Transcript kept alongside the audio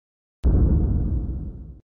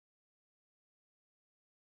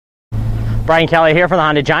Brian Kelly here from the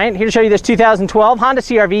Honda Giant, here to show you this 2012 Honda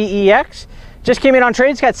CR-V EX. Just came in on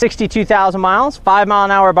trade. It's got 62,000 miles,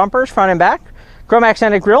 5-mile-an-hour bumpers, front and back, chrome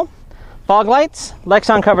accented grille, fog lights,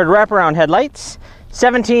 Lexan covered wraparound headlights,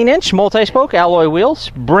 17-inch multi-spoke alloy wheels,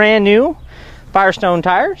 brand new Firestone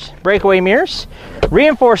tires, breakaway mirrors,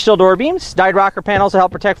 reinforced steel door beams, dyed rocker panels to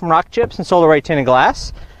help protect from rock chips, and solar white tinted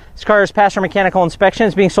glass. This car has passed our mechanical inspection.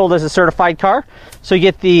 It's being sold as a certified car. So you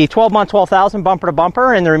get the 12-month, 12,000 bumper to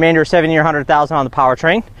bumper and the remainder 7-year, 100,000 on the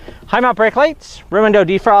powertrain. High mount brake lights, rear window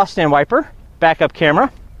defrost and wiper, backup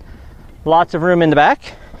camera. Lots of room in the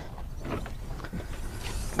back.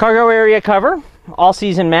 Cargo area cover, all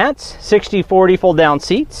season mats, 60/40 fold down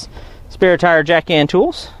seats, spare tire jack and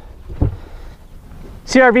tools.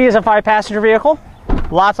 CR-V is a 5-passenger vehicle.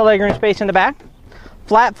 Lots of legroom space in the back.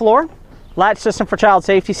 Flat floor. Latch system for child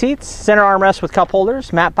safety seats, center armrest with cup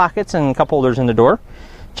holders, mat pockets, and cup holders in the door.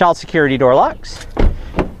 Child security door locks.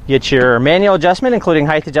 Get your manual adjustment, including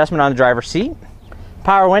height adjustment on the driver's seat.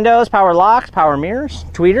 Power windows, power locks, power mirrors,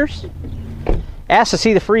 tweeters. Ask to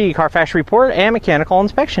see the free CARFAX report and mechanical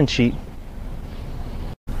inspection sheet.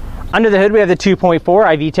 Under the hood, we have the 2.4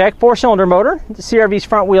 iVTEC 4-cylinder motor, the CR-V's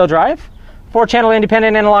front-wheel drive, 4-channel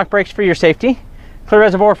independent anti-lock brakes for your safety, clear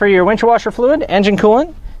reservoir for your windshield washer fluid, engine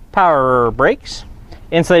coolant, power brakes,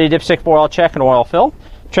 insulated dipstick for oil check and oil fill,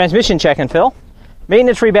 transmission check and fill,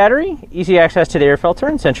 maintenance-free battery, easy access to the air filter,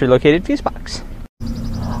 and centrally-located fuse box.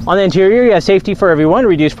 On the interior, you have safety for everyone,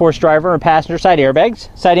 reduced force driver and passenger side airbags,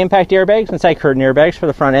 side impact airbags, and side curtain airbags for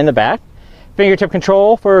the front and the back, fingertip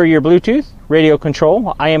control for your Bluetooth, radio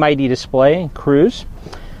control, IMID display, cruise,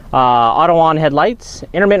 auto-on headlights,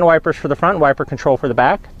 intermittent wipers for the front, wiper control for the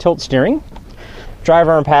back, tilt steering,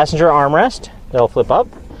 driver and passenger armrest, they'll flip up.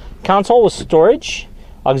 Console with storage,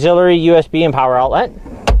 auxiliary USB and power outlet,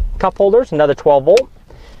 cup holders, another 12-volt,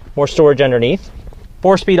 more storage underneath,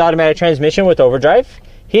 4-speed automatic transmission with overdrive,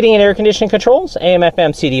 heating and air conditioning controls,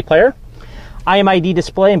 AM/FM CD player, IMID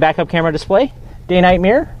display and backup camera display, day-night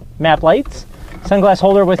mirror, map lights, sunglass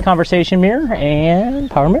holder with conversation mirror,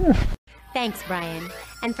 and power mirror. Thanks, Brian.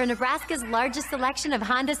 And for Nebraska's largest selection of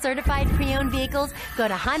Honda certified pre-owned vehicles, go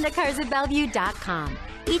to HondaCarsOfBellevue.com.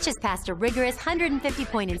 Each has passed a rigorous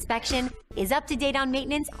 150-point inspection, is up to date on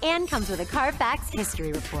maintenance, and comes with a CARFAX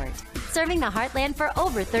history report. Serving the heartland for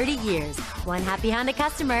over 30 years, one happy Honda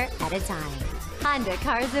customer at a time. Honda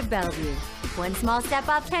Cars of Bellevue. One small step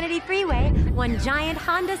off Kennedy Freeway, one giant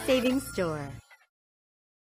Honda savings store.